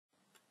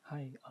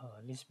Hi,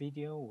 this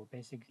video will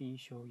basically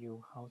show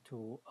you how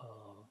to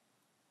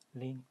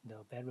link the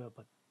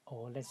variable,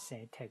 or let's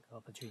say tag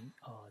between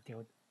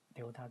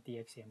Delta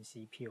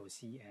DXMC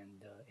PLC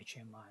and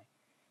HMI.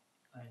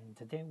 And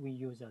today we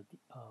use a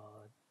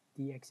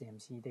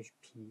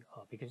DXMC-P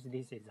because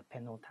this is a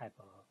panel type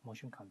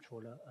motion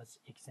controller as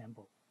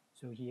example.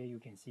 So here you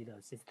can see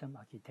the system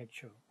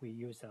architecture. We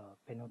use a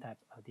panel type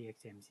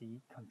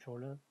DXMC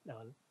controller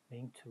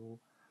linked to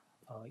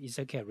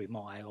EtherCAT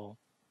remote I/O.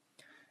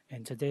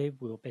 And today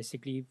we'll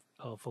basically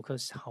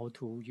focus how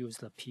to use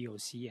the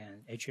PLC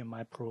and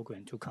HMI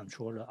program to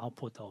control the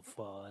output of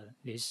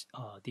this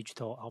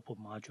digital output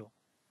module.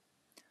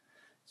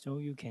 So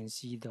you can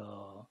see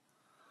the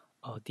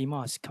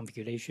DMOS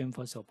configuration.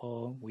 First of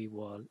all, we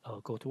will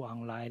go to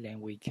online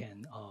and we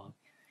can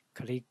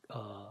click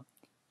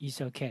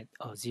EtherCAT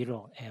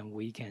 0 and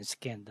we can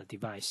scan the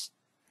device.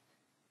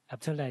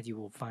 After that, you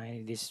will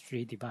find these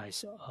three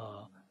devices,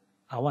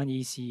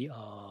 R1EC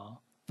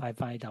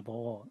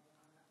 5500.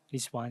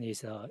 This one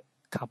is a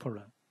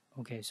coupler.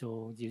 Okay,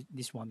 so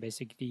this one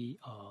basically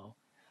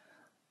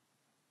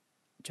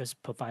just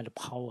provide the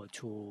power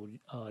to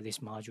this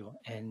module,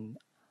 and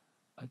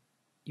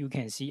you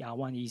can see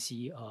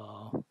R1EC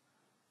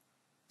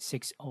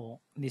 60.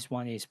 This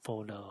one is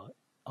for the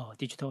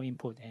digital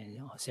input, and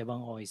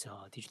 70 is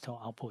digital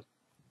output.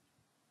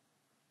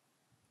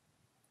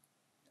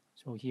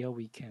 So here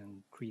we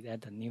can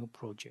create a new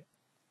project,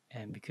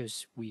 and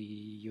because we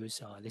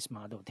use this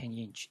model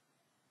 10-inch.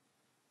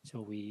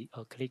 So we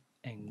click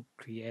and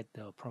create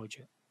the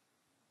project.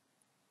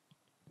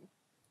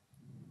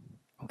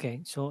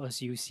 Okay, so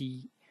as you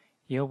see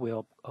here,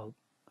 we'll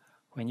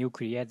when you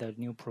create a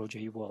new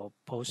project, you will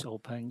post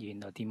open in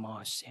the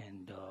DMOS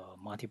and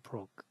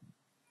Multiprog.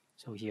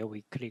 So here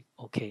we click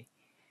OK,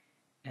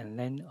 and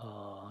then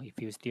if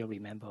you still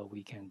remember,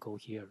 we can go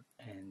here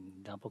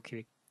and double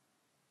click.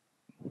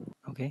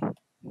 Okay,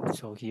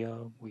 so here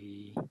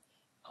we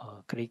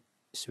click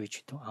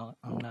switch to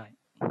online.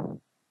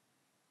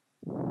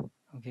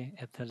 Okay,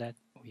 after that,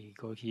 we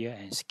go here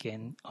and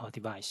scan our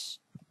device.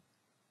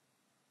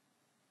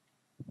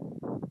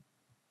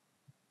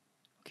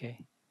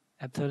 Okay,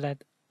 after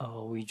that,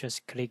 we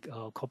just click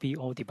copy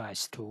all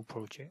device to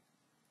project.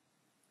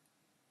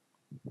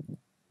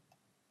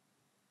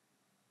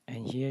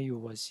 And here you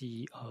will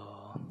see,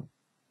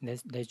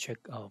 let's check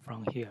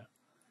from here.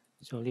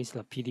 So this is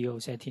the PDO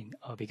setting,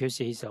 because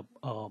it is a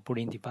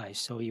Boolean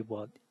device, so it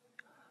will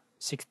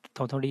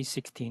totally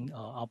 16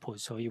 output,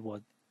 so it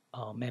will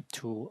map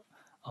to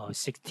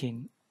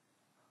 16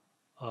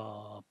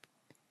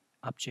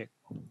 object.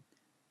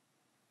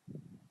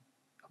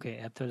 Okay,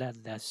 after that,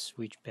 let's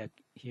switch back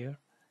here.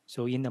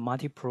 So in the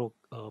Multiprog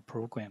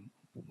program,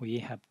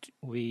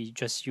 we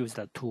just use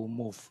the to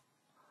move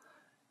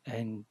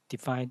and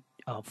define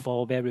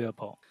 4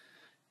 variable.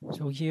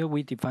 So here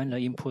we define the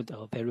input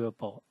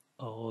variable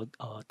or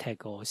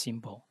tag or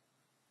symbol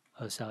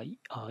as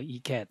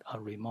ECAT,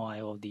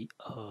 remote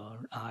I/O,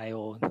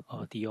 I/O,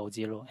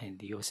 DO0 and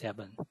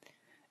DO7.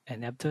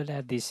 And after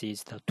that, this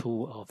is the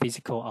two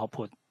physical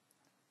output,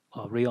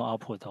 real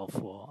output of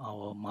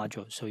our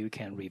module. So you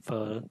can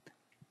refer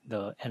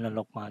the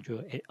analog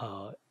module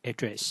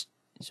address.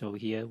 So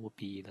here would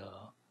be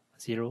the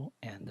 0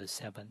 and the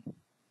 7.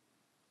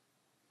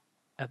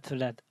 After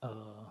that,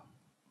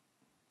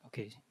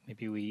 okay,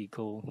 maybe we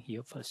go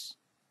here first.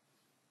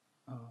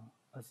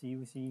 As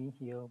you see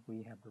here,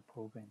 we have the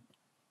program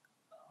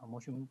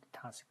motion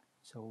task.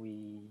 So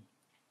we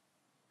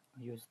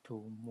use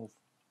to move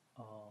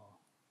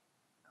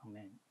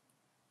command.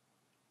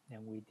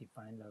 Then we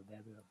define the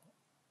variable.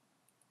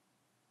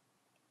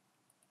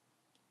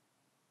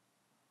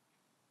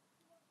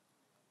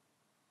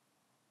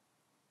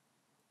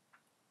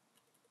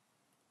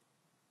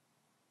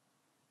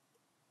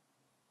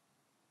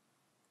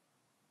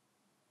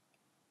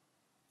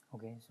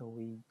 Okay, so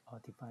we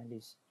define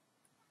this.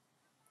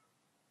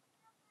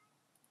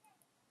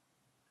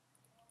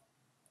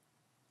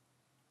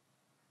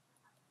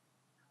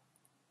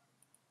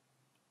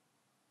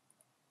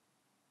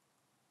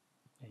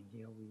 And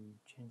here we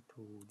change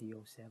to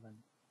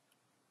DO7.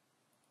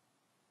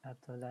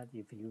 After that,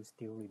 if you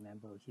still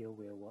remember, here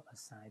we will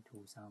assign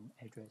to some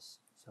address.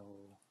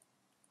 So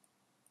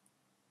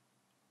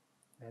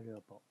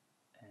variable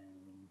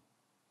and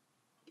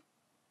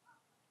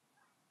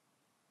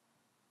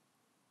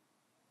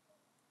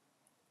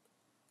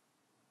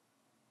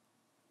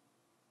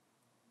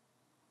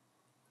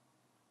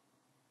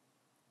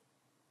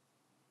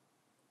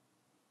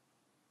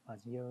but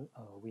here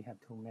we have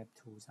to map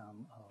to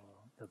some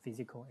the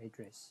physical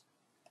address.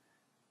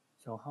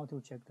 So how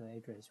to check the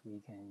address? We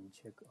can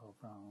check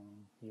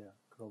from here,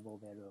 global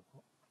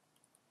variable.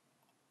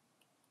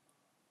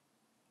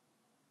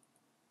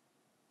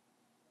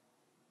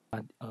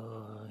 But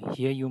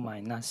here you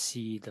might not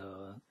see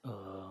the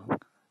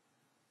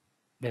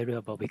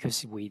variable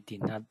because we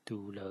did not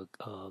do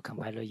the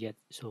compiler yet.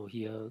 So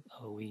here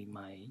we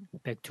might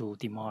back to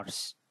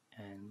DMOS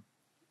and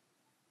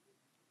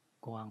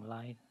go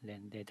online.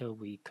 Then later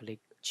we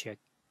click check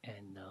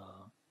and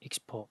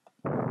export.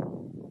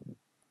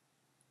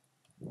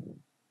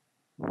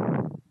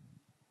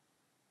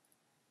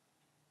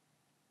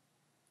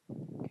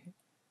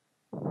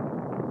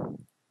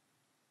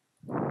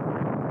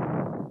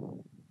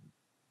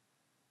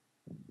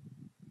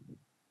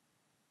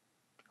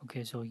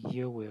 Okay, so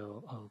here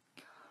we'll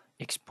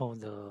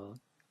export the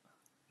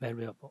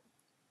variable.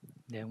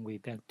 Then we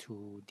back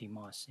to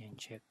DMOS and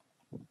check.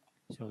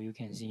 So you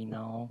can see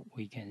now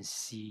we can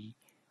see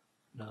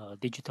the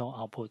digital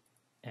output,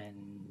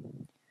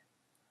 and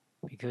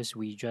because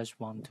we just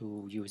want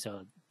to use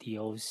a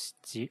DO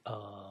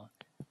 0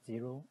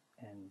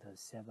 and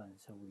 7,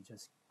 so we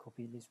just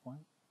copy this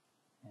one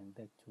and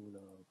back to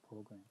the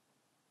program.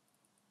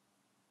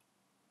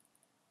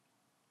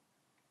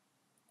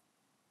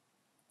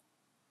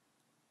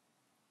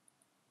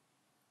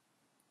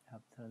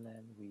 After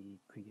that, we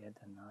create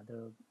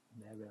another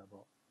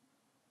variable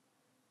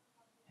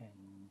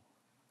and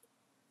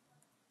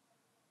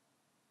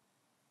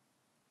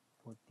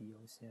put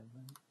DO7,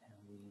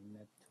 and we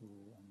map to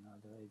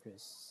another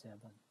address 7.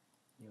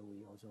 Here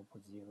we also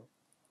put 0.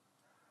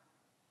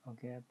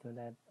 Okay, after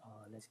that,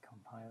 let's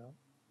compile.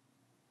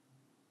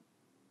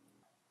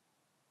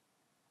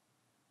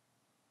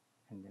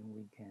 And then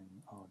we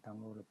can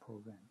download the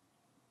program.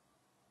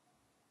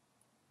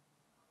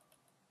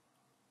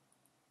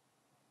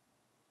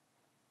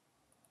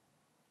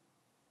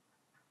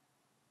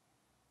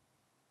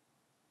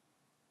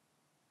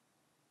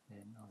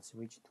 Then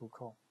switch to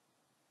code.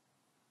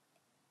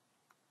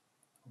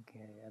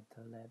 Okay,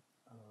 after that,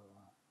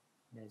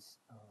 let's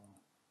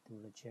do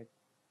the check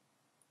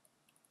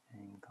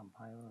and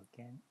compile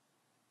again.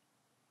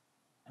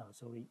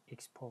 Sorry,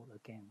 export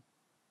again.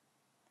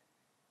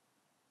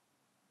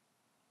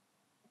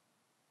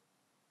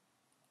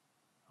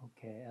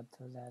 Okay,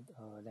 after that,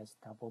 let's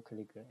double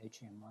click the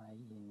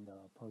HMI in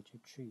the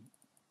project tree.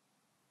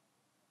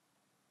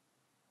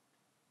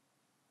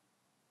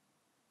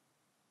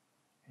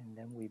 And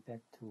then we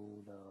back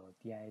to the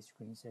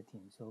DIASCREEN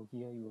setting. So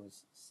here you will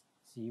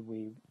see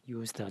we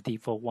use the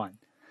default one.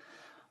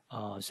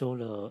 So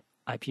the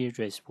IP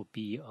address would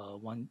be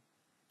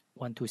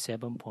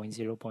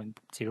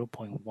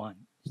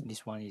 127.0.0.1.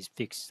 This one is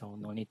fixed, so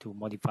no need to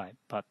modify.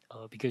 But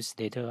because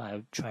later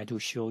I'll try to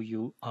show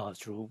you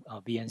through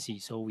VNC,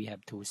 so we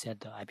have to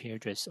set the IP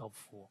address of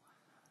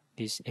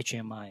this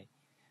HMI.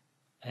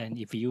 And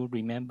if you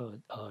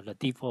remember, the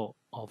default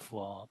of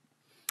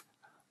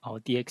our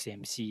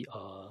DXMC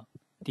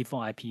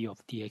default IP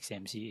of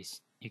DXMC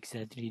is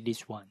exactly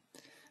this one.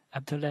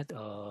 After that,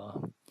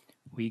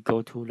 we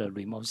go to the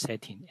remote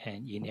setting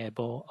and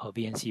enable a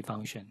VNC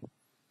function.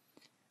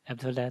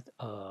 After that,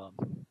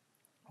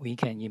 we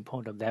can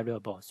import the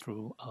variable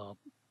through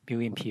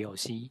built-in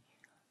PLC.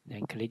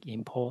 Then click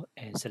import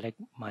and select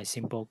my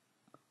simple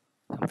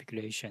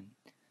configuration.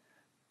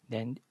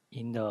 Then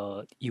in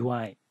the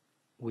UI,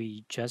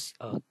 we just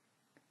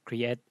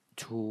create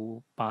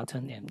 2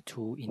 button and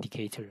 2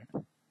 indicator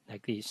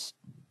like this.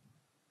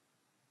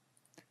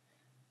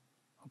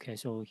 Okay,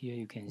 so here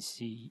you can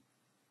see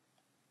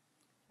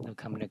the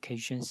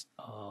communications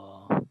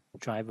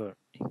driver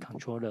and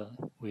controller.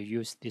 We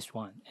use this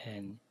one,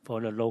 and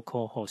for the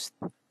local host.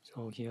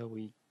 So here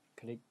we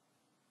click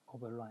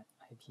override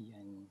IP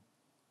and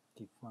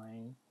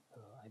define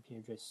the IP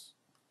address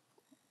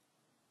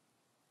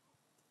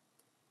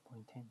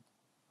 0.10.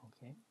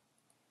 Okay.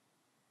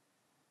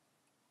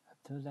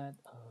 After that,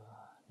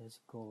 let's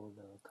go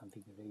the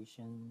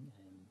configuration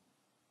and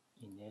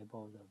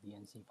enable the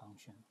VNC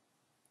function.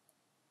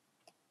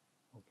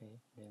 Okay,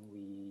 then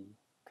we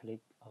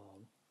click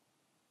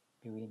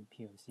built-in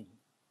PLC.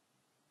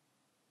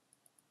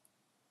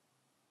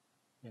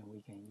 Then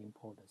we can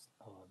import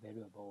a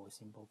variable or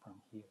symbol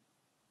from here.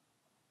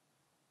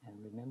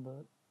 And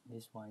remember,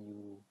 this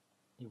one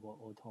it will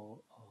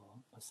auto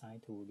assign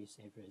to this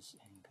address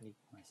and click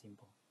my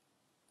symbol.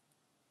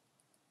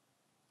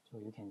 So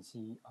you can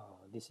see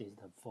this is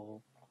the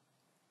 4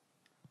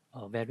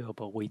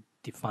 variable we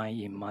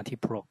define in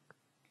Multiprog.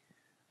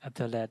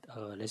 After that,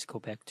 let's go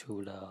back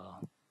to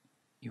the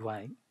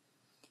UI,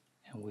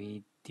 and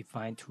we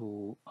define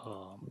 2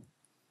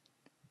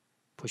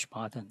 push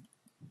button.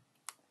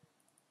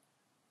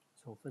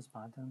 So first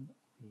button,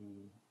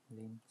 we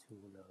link to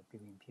the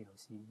built-in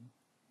PLC,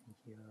 and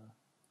here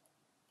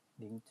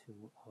link to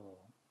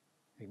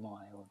remote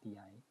IO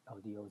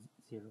LDO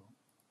 0.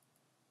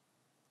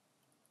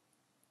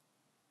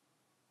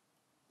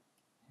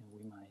 And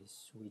we might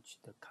switch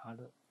the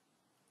color.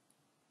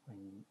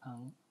 When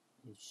on,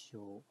 it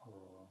show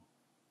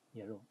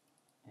yellow,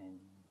 and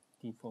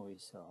default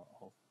is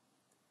off.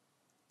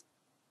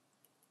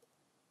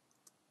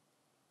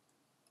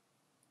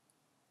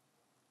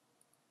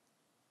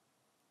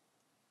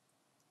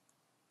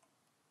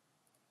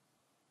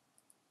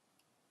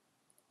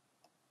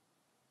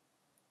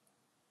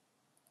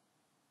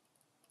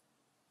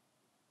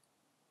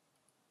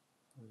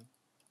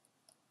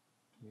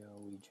 Here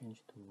we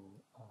change to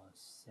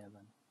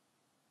 7.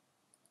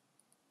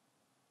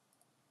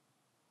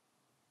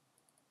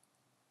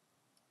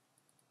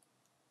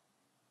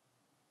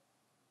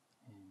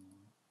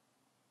 And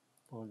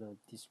for the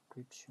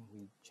description,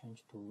 we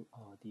change to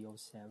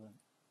DO7.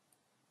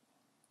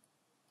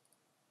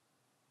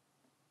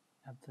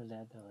 After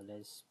that,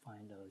 let's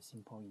find a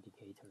simple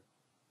indicator.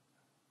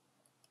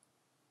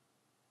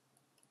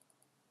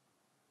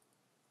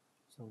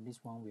 So So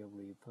this one will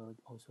refer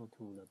also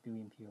to the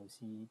built-in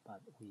PLC, but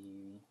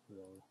we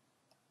will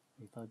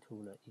refer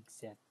to the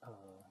exact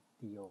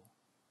DO.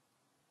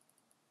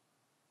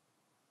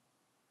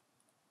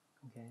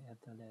 Okay,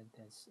 after that,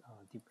 there's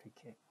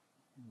duplicate,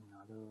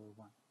 another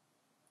one.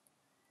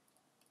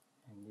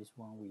 And this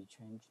one we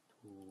change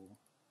to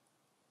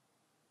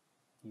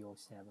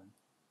DO7.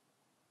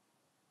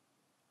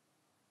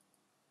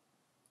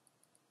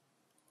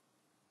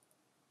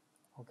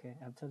 Okay,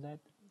 after that,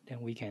 then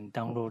we can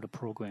download the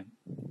program.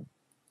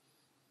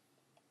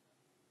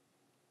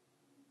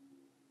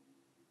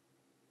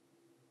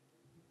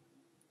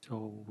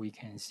 So we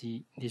can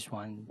see this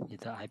one is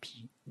the IP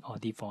or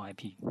default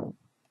IP.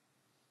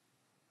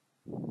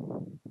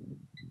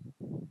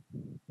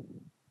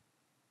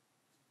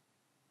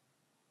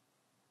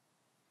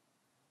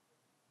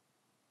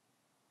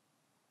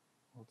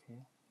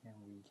 Okay, then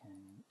we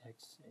can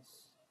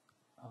access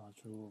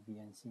through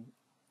VNC.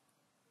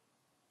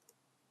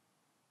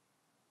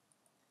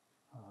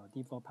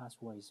 Default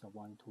password is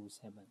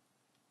 127.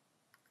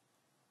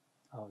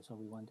 Oh,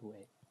 sorry,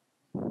 128.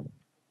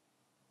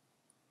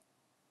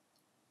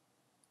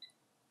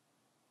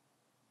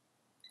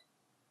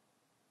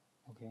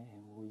 Okay,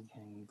 and we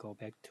can go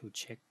back to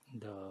check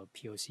the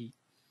PLC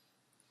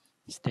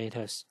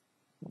status.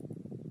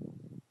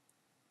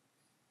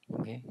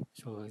 Okay,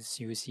 so as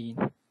you see,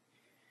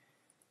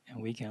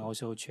 and we can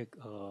also check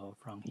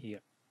from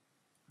here.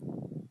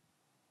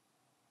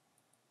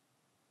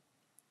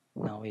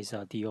 Now it's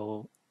a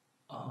DO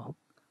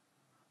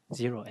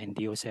 0 and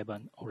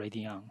DO7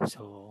 already on.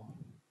 So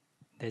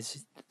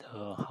that's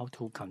how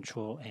to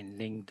control and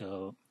link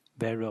the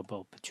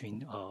variable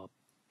between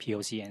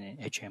PLC and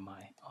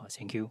HMI.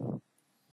 Thank you.